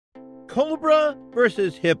Cobra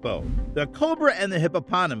versus hippo. The cobra and the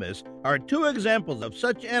hippopotamus are two examples of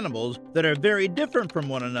such animals that are very different from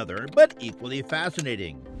one another, but equally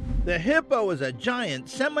fascinating. The hippo is a giant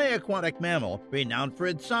semi-aquatic mammal renowned for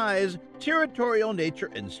its size, territorial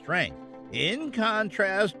nature, and strength. In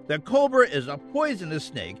contrast, the cobra is a poisonous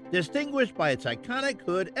snake distinguished by its iconic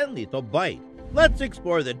hood and lethal bite. Let's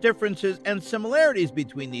explore the differences and similarities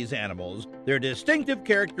between these animals, their distinctive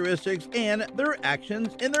characteristics, and their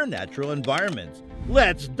actions in their natural environments.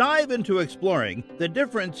 Let's dive into exploring the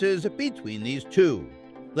differences between these two.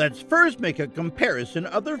 Let's first make a comparison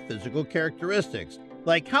of their physical characteristics,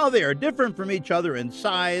 like how they are different from each other in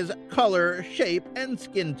size, color, shape, and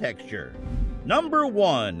skin texture. Number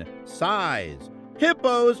 1. Size.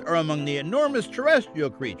 Hippos are among the enormous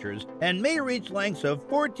terrestrial creatures and may reach lengths of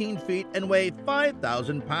 14 feet and weigh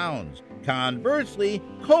 5,000 pounds. Conversely,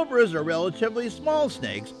 cobras are relatively small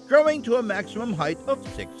snakes, growing to a maximum height of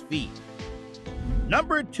 6 feet.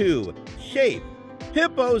 Number 2. Shape.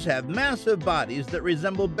 Hippos have massive bodies that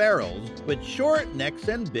resemble barrels, with short necks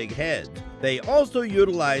and big heads. They also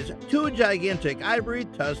utilize 2 gigantic ivory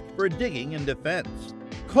tusks for digging and defense.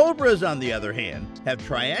 Cobras, on the other hand, have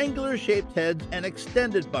triangular-shaped heads and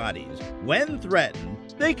extended bodies. When threatened,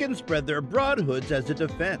 they can spread their broad hoods as a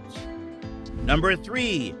defense. Number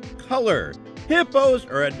 3. Color. Hippos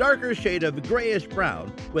are a darker shade of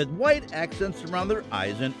grayish-brown with white accents around their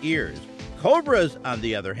eyes and ears. Cobras, on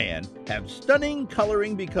the other hand, have stunning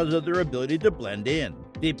coloring because of their ability to blend in.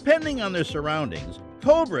 Depending on their surroundings,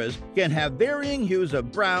 cobras can have varying hues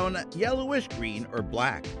of brown, yellowish green, or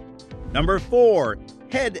black. Number 4.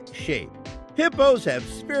 Head shape. Hippos have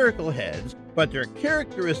spherical heads, but their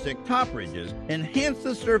characteristic top ridges enhance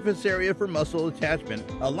the surface area for muscle attachment,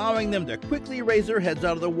 allowing them to quickly raise their heads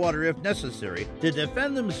out of the water if necessary to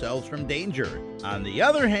defend themselves from danger. On the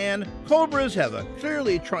other hand, cobras have a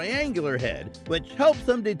clearly triangular head, which helps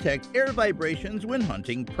them detect air vibrations when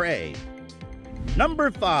hunting prey.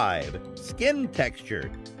 Number 5. Skin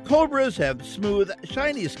texture. Cobras have smooth,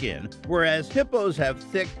 shiny skin, whereas hippos have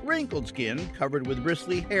thick, wrinkled skin covered with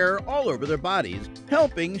bristly hair all over their bodies,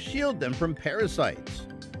 helping shield them from parasites.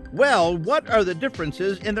 Well, what are the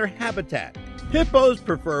differences in their habitat? Hippos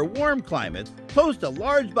prefer warm climates close to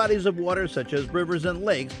large bodies of water such as rivers and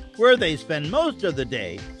lakes, where they spend most of the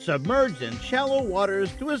day submerged in shallow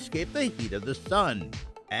waters to escape the heat of the sun.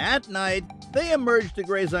 At night, they emerge to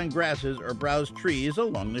graze on grasses or browse trees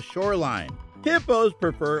along the shoreline. Hippos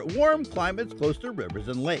prefer warm climates close to rivers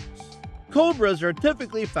and lakes. Cobras are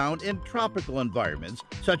typically found in tropical environments,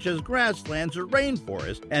 such as grasslands or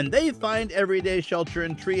rainforests, and they find everyday shelter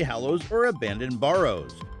in tree hollows or abandoned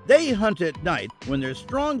burrows. They hunt at night when their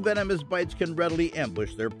strong venomous bites can readily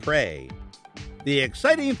ambush their prey. The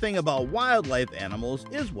exciting thing about wildlife animals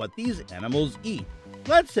is what these animals eat.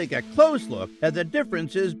 Let's take a close look at the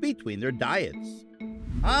differences between their diets.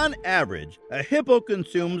 On average, a hippo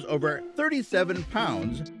consumes over 37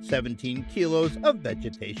 pounds, 17 kilos of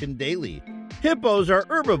vegetation daily. Hippos are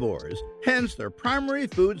herbivores, hence their primary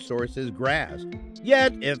food source is grass.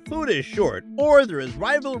 Yet, if food is short, or there is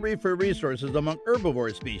rivalry for resources among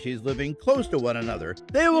herbivore species living close to one another,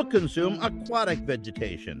 they will consume aquatic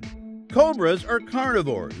vegetation. Cobras are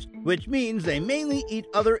carnivores, which means they mainly eat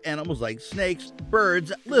other animals like snakes,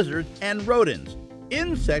 birds, lizards, and rodents.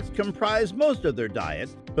 Insects comprise most of their diet,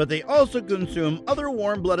 but they also consume other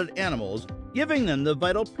warm-blooded animals, giving them the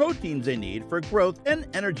vital proteins they need for growth and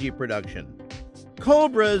energy production.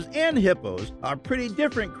 Cobras and hippos are pretty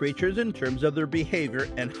different creatures in terms of their behavior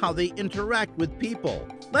and how they interact with people.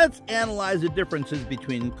 Let's analyze the differences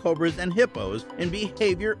between cobras and hippos in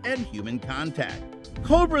behavior and human contact.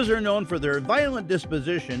 Cobras are known for their violent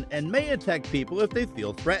disposition and may attack people if they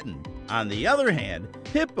feel threatened. On the other hand,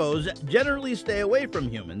 hippos generally stay away from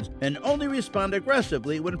humans and only respond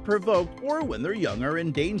aggressively when provoked or when their young are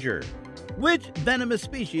in danger. Which venomous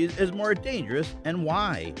species is more dangerous and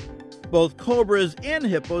why? Both cobras and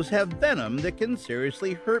hippos have venom that can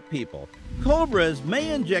seriously hurt people. Cobras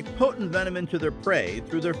may inject potent venom into their prey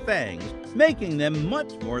through their fangs, making them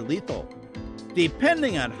much more lethal.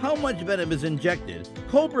 Depending on how much venom is injected,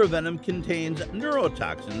 cobra venom contains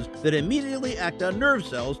neurotoxins that immediately act on nerve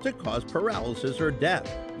cells to cause paralysis or death.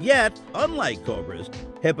 Yet, unlike cobras,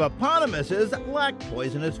 hippopotamuses lack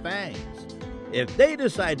poisonous fangs. If they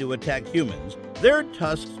decide to attack humans, their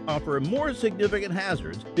tusks offer more significant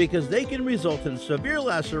hazards because they can result in severe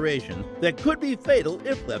lacerations that could be fatal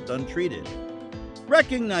if left untreated.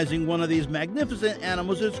 Recognizing one of these magnificent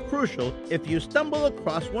animals is crucial if you stumble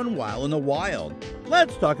across one while in the wild.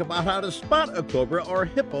 Let's talk about how to spot a cobra or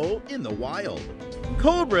hippo in the wild.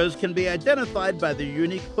 Cobras can be identified by their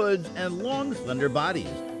unique hoods and long, slender bodies.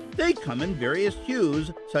 They come in various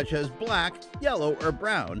hues, such as black, yellow, or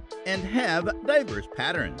brown, and have diverse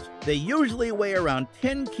patterns. They usually weigh around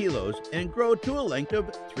 10 kilos and grow to a length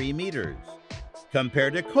of 3 meters.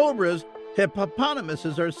 Compared to cobras,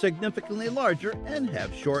 hippopotamuses are significantly larger and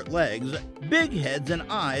have short legs, big heads and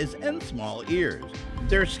eyes, and small ears.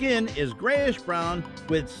 Their skin is grayish-brown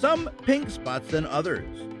with some pink spots than others.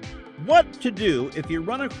 What to do if you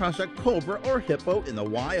run across a cobra or hippo in the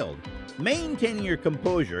wild? Maintaining your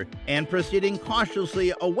composure and proceeding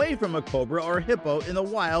cautiously away from a cobra or hippo in the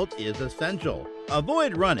wild is essential.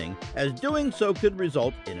 Avoid running, as doing so could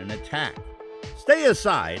result in an attack. Stay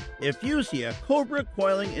aside if you see a cobra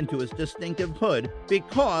coiling into its distinctive hood,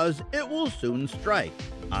 because it will soon strike.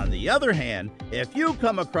 On the other hand, if you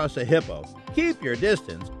come across a hippo, keep your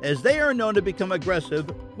distance, as they are known to become aggressive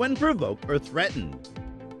when provoked or threatened.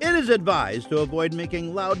 It is advised to avoid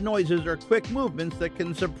making loud noises or quick movements that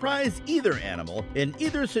can surprise either animal in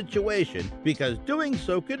either situation, because doing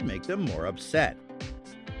so could make them more upset.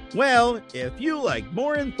 Well, if you like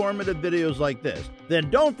more informative videos like this, then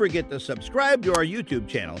don't forget to subscribe to our YouTube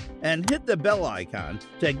channel and hit the bell icon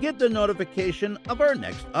to get the notification of our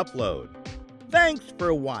next upload. Thanks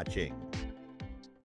for watching.